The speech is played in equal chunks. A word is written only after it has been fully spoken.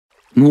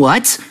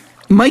What?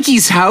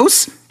 Mikey's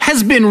house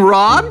has been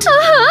robbed?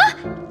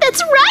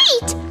 That's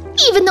right!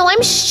 Even though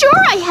I'm sure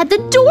I had the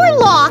door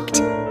locked.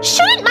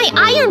 Shouldn't my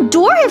iron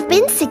door have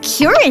been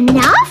secure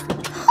enough?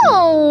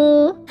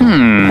 Oh.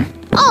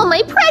 All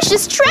my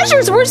precious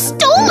treasures were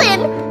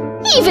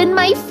stolen! Even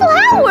my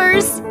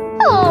flowers!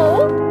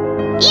 Oh.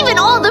 Even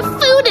all the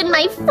food in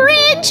my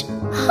fridge!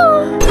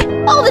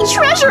 All the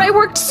treasure I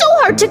worked so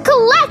hard to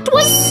collect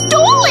was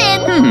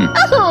stolen!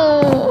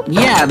 Oh.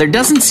 Yeah, there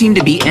doesn't seem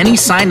to be any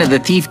sign of the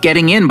thief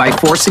getting in by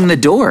forcing the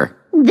door.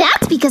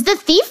 That's because the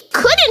thief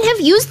couldn't have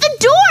used the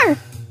door!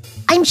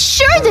 I'm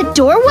sure the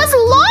door was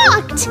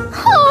locked!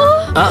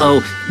 Oh.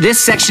 Uh-oh, this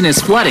section is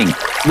flooding.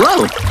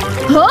 Whoa!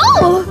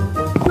 Oh!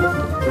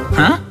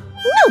 Huh?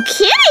 No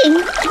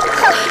kidding!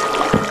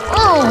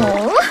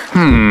 Oh.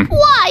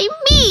 Why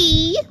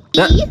me?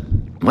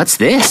 What's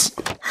this?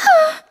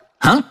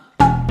 Huh?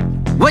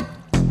 What?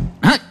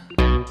 Huh?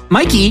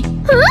 Mikey?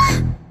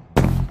 Huh?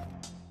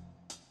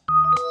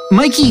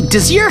 Mikey,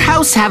 does your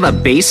house have a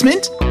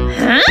basement?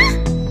 Huh?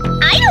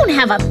 I don't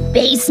have a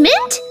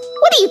basement!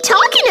 What are you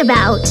talking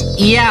about?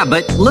 Yeah,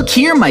 but look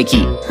here,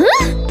 Mikey.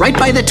 Huh? Right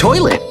by the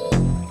toilet.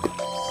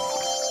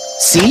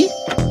 See?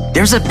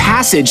 There's a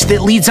passage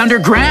that leads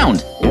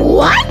underground.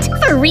 What?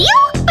 For real?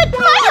 But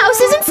my house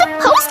isn't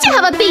supposed to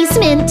have a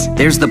basement!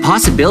 There's the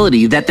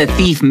possibility that the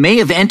thief may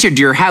have entered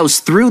your house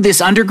through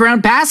this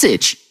underground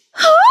passage.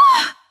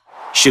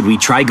 Should we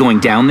try going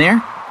down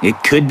there?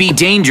 It could be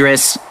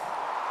dangerous.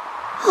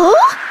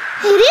 Oh?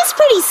 It is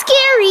pretty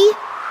scary.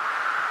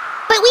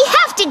 But we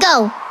have to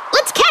go.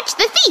 Let's catch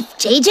the thief,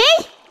 JJ.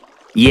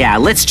 Yeah,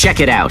 let's check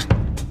it out.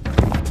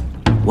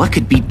 What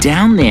could be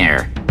down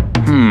there?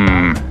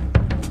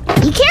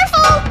 Be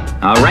careful!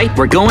 All right,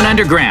 we're going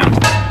underground.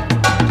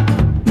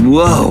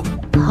 Whoa!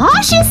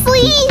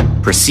 Cautiously!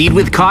 Proceed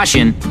with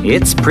caution.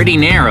 It's pretty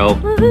narrow.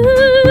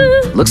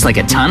 Looks like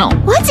a tunnel.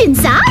 What's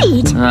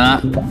inside?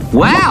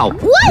 Wow!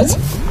 What?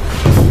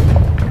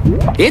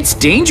 It's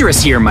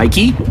dangerous here,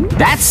 Mikey.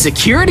 That's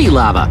security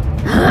lava.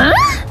 Huh?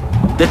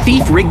 The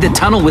thief rigged the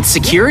tunnel with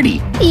security.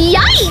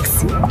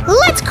 Yikes!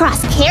 Let's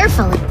cross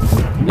carefully.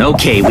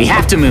 Okay, we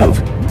have to move.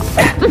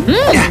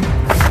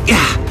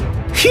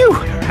 Phew!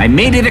 I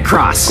made it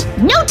across.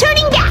 No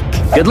turning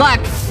back. Good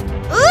luck.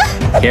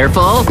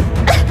 Careful.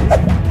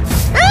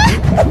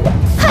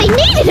 I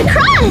made it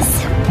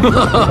across.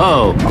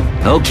 Whoa!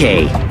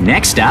 Okay,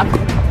 next up.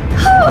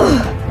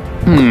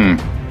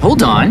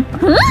 Hold on.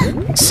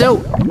 Huh? So,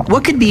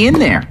 what could be in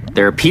there?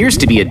 There appears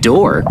to be a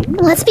door.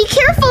 Let's be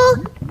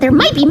careful. There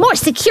might be more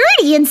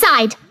security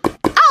inside.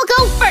 I'll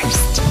go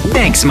first.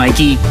 Thanks,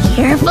 Mikey.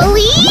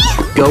 Carefully.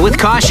 Go with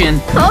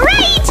caution. All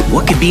right.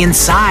 What could be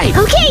inside?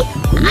 Okay,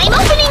 I'm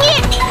opening it.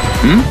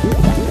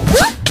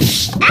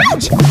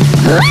 Ouch!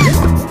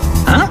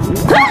 Huh?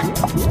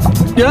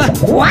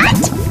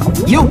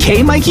 What? You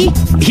okay, Mikey?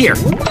 Here.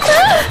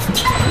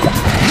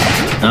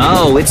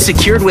 Oh, it's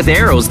secured with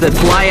arrows that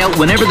fly out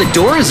whenever the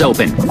door is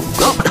open.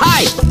 Oh,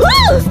 hi!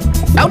 Woo!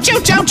 Ouch,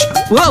 ouch, ouch!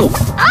 Whoa!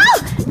 Oh,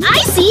 I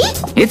see.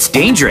 It's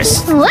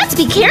dangerous. Let's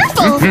be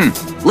careful.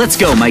 Let's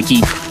go,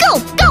 Mikey. Go,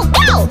 go,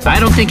 go! I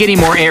don't think any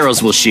more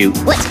arrows will shoot.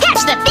 Let's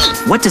catch the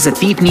thief. What does a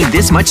thief need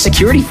this much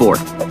security for?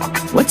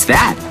 What's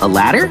that? A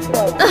ladder?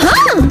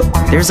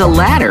 There's a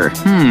ladder.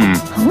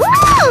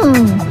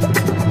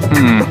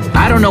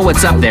 I don't know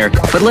what's up there,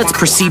 but let's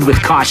proceed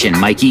with caution,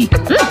 Mikey.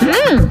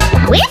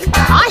 With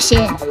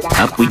caution.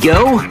 Up we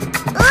go.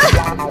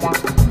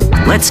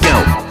 Let's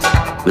go.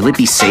 Will it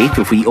be safe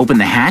if we open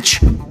the hatch?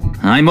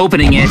 I'm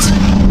opening it.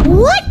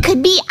 What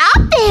could be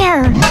up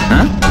there?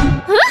 Huh?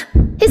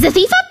 Is the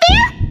thief up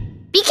there?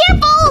 Be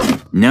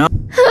careful! No.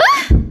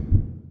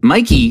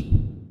 Mikey,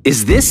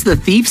 is this the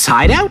thief's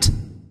hideout?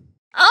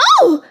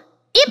 Oh!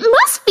 It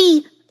must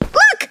be!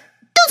 Look!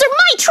 Those are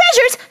my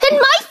treasures and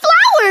my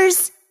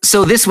flowers!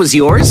 So this was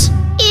yours?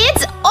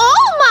 It's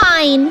all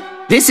mine!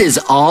 This is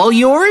all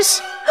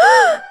yours?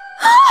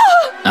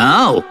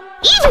 Oh.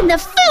 Even the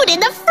food in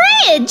the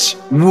fridge!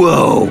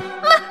 Whoa.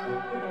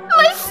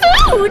 My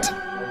food!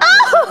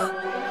 Oh!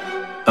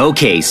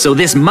 Okay, so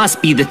this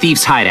must be the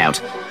thief's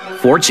hideout.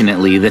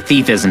 Fortunately, the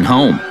thief isn't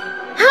home.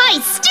 I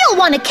still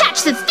want to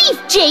catch the thief,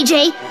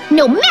 JJ,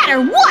 no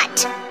matter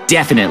what!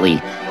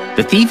 Definitely.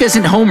 The thief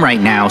isn't home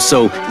right now,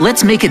 so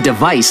let's make a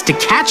device to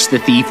catch the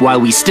thief while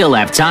we still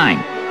have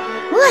time.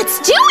 Let's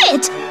do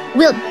it!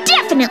 We'll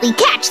definitely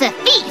catch the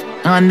thief!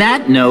 On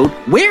that note,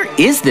 where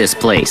is this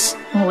place?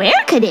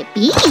 Where could it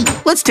be?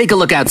 Let's take a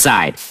look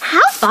outside.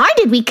 How far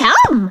did we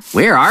come?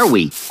 Where are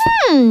we?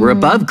 We're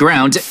above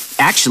ground.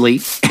 Actually,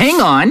 hang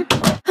on.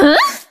 Huh?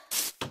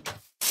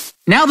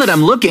 Now that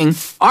I'm looking,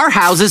 our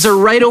houses are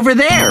right over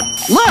there.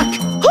 Look!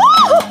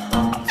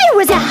 Oh! There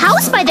was a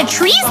house by the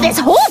trees this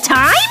whole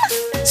time?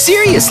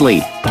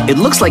 Seriously, it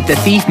looks like the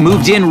thief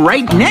moved in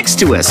right next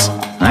to us.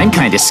 I'm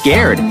kind of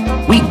scared.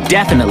 We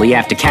definitely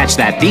have to catch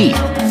that thief.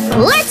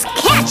 Let's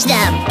catch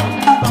them!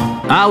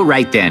 All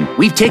right then,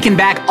 we've taken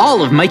back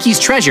all of Mikey's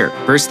treasure.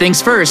 First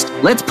things first,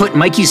 let's put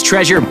Mikey's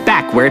treasure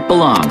back where it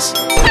belongs.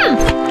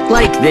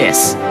 Like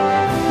this.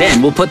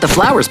 Then we'll put the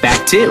flowers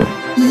back too.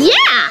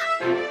 Yeah!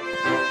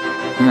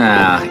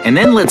 And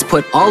then let's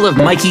put all of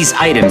Mikey's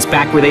items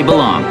back where they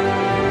belong.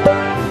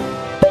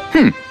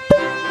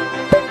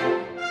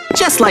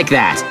 Just like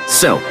that.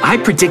 So, I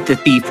predict the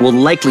thief will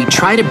likely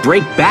try to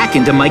break back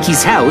into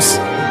Mikey's house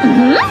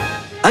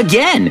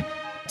again.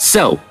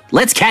 So,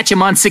 let's catch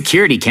him on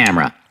security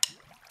camera.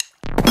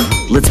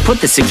 Let's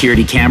put the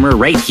security camera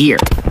right here.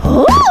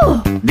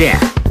 Oh! There.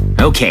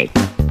 Okay.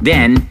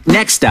 Then,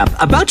 next up,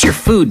 about your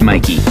food,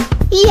 Mikey.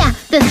 Yeah,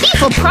 the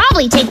thief will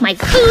probably take my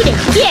food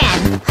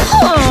again.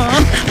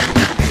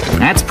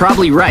 That's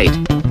probably right.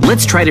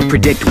 Let's try to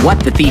predict what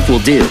the thief will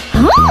do.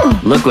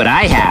 Look what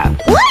I have.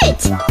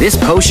 What? This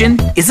potion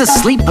is a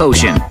sleep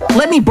potion.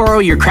 Let me borrow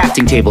your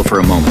crafting table for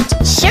a moment.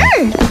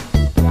 Sure.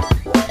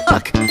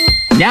 Look,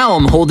 now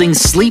I'm holding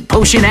sleep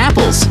potion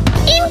apples.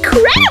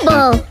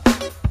 Incredible!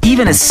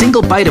 Even a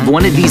single bite of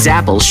one of these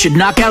apples should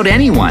knock out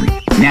anyone.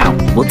 Now,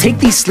 we'll take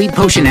these sleep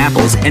potion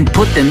apples and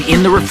put them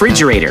in the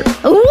refrigerator.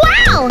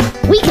 Wow!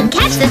 We can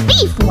catch the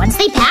thief once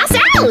they pass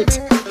out.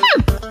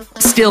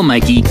 Still,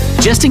 Mikey,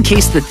 just in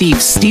case the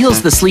thief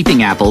steals the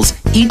sleeping apples,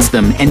 eats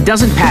them, and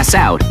doesn't pass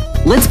out,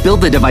 let's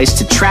build the device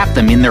to trap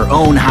them in their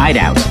own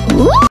hideout.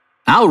 Ooh.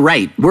 All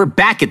right, we're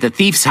back at the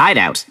thief's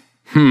hideout.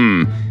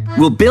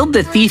 We'll build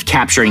the thief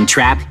capturing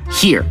trap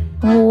here.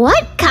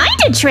 What kind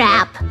of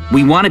trap?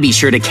 We want to be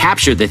sure to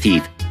capture the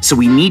thief, so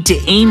we need to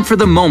aim for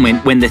the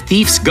moment when the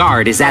thief's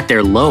guard is at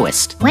their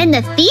lowest. When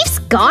the thief's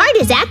guard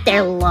is at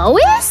their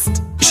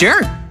lowest?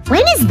 Sure.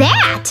 When is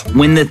that?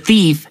 When the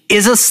thief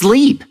is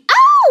asleep.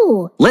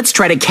 Oh! Let's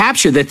try to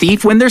capture the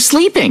thief when they're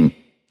sleeping.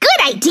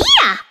 Good idea!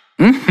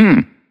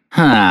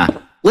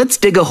 Let's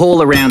dig a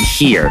hole around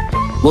here.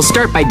 We'll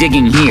start by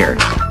digging here.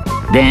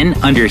 Then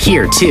under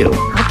here, too.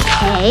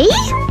 Okay.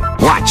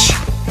 Watch.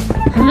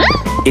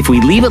 If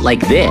we leave it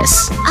like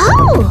this,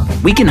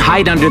 we can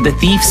hide under the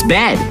thief's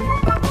bed.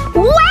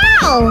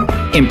 Wow!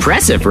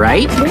 Impressive,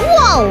 right?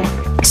 Whoa!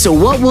 So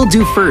what we'll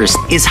do first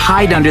is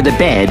hide under the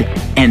bed,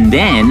 and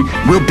then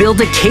we'll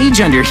build a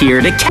cage under here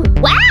to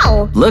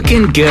Wow!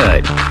 Looking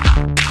good.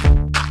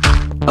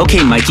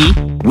 Okay, Mikey,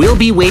 we'll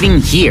be waiting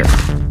here.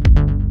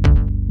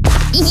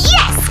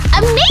 Yes!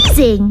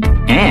 Amazing!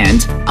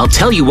 And I'll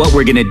tell you what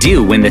we're gonna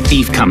do when the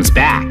thief comes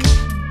back.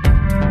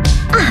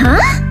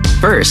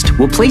 First,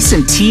 we'll place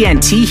some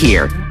TNT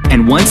here,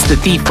 and once the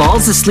thief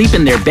falls asleep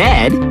in their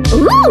bed,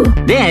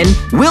 then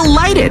we'll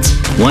light it.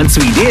 Once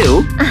we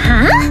do,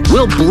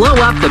 we'll blow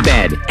up the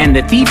bed, and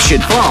the thief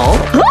should fall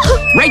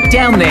right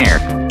down there,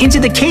 into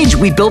the cage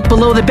we built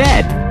below the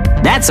bed.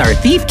 That's our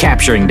thief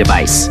capturing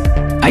device.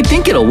 I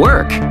think it'll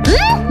work.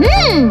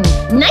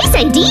 Nice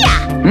idea!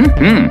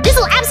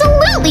 This'll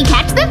absolutely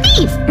catch the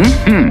thief!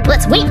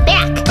 Let's wait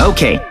back.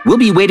 Okay, we'll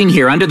be waiting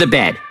here under the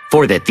bed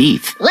for the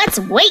thief. Let's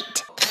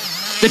wait.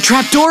 The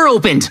trap door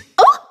opened!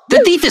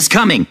 The thief is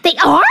coming! They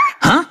are?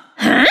 Huh?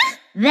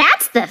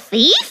 That's the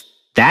thief?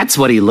 That's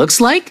what he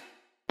looks like?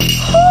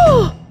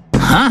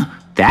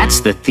 That's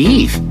the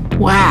thief.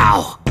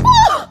 Wow.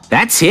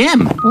 That's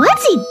him.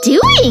 What's he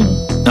doing?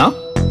 Oh?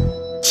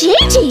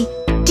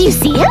 JJ, do you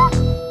see him?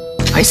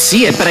 I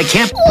see it, but I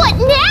can't... What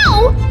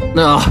now?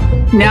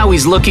 Oh, now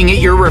he's looking at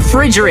your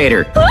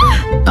refrigerator.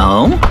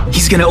 Oh?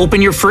 He's gonna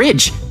open your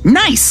fridge.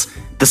 Nice!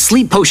 The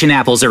sleep potion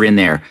apples are in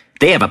there.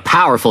 They have a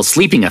powerful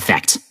sleeping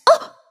effect.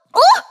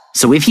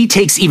 So if he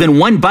takes even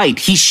one bite,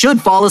 he should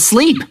fall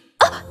asleep.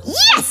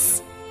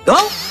 Yes!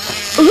 Oh?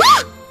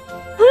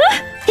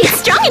 He's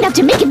strong enough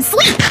to make him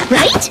sleep,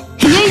 right?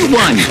 He ate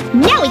one!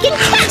 Now we can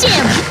catch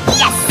him!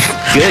 Yes!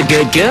 Good,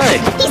 good,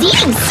 good. He's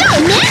eating so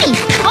many!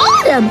 All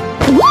of them!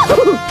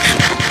 Woo!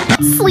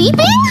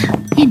 Sleeping?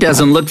 He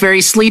doesn't look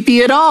very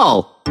sleepy at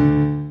all.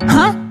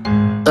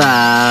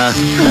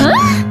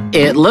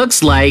 It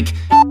looks like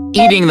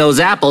eating those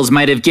apples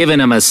might have given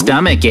him a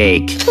stomach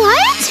ache.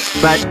 What?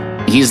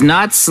 But he's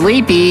not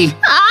sleepy.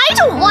 I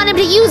don't want him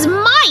to use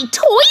my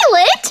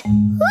toilet!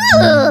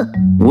 Ugh.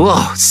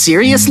 Whoa,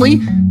 seriously?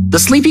 The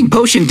sleeping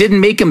potion didn't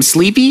make him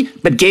sleepy,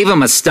 but gave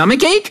him a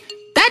stomach ache?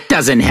 That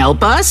doesn't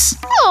help us.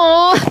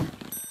 Oh,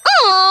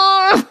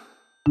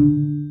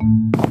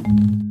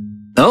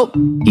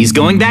 He's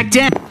going back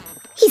down.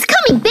 he's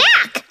coming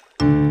back!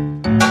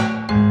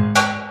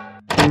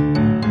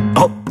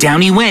 Oh,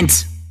 down he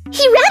went.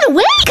 He ran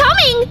away!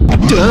 Coming!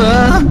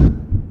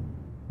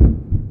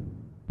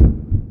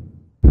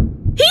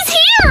 He's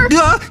here!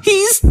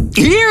 He's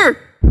here!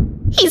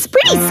 He's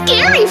pretty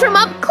scary from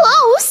up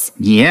close!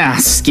 Yeah,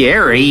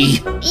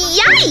 scary.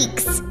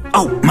 Yikes!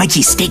 Oh,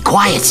 Mikey, stay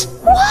quiet.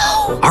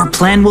 Whoa! Our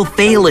plan will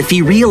fail if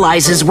he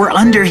realizes we're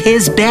under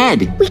his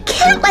bed. We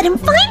can't let him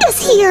find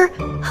us here!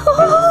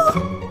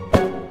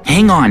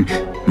 Hang on.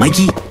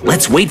 Mikey,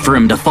 let's wait for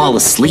him to fall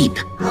asleep.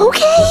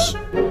 Okay.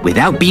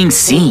 Without being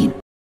seen.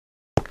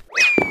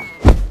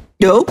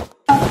 No.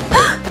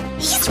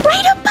 He's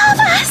right above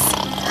us!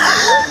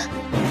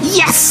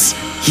 Yes!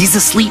 He's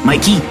asleep,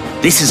 Mikey.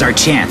 This is our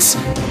chance.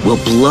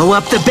 We'll blow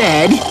up the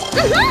bed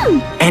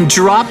and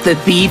drop the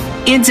thief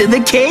into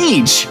the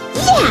cage.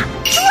 Yeah,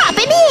 drop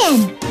him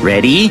in!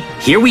 Ready?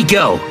 Here we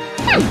go.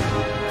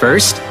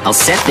 First, I'll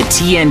set the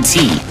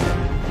TNT.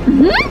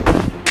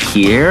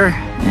 Here,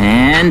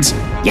 And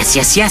yes,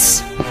 yes,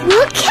 yes.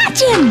 We'll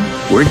catch him.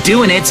 We're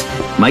doing it.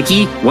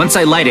 Mikey, once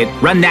I light it,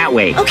 run that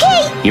way.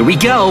 Okay. Here we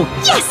go.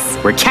 Yes.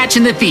 We're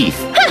catching the thief.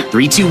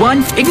 3, 2, 1,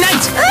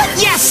 ignite.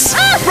 Yes!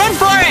 Run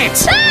for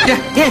it!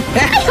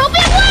 I hope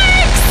it works.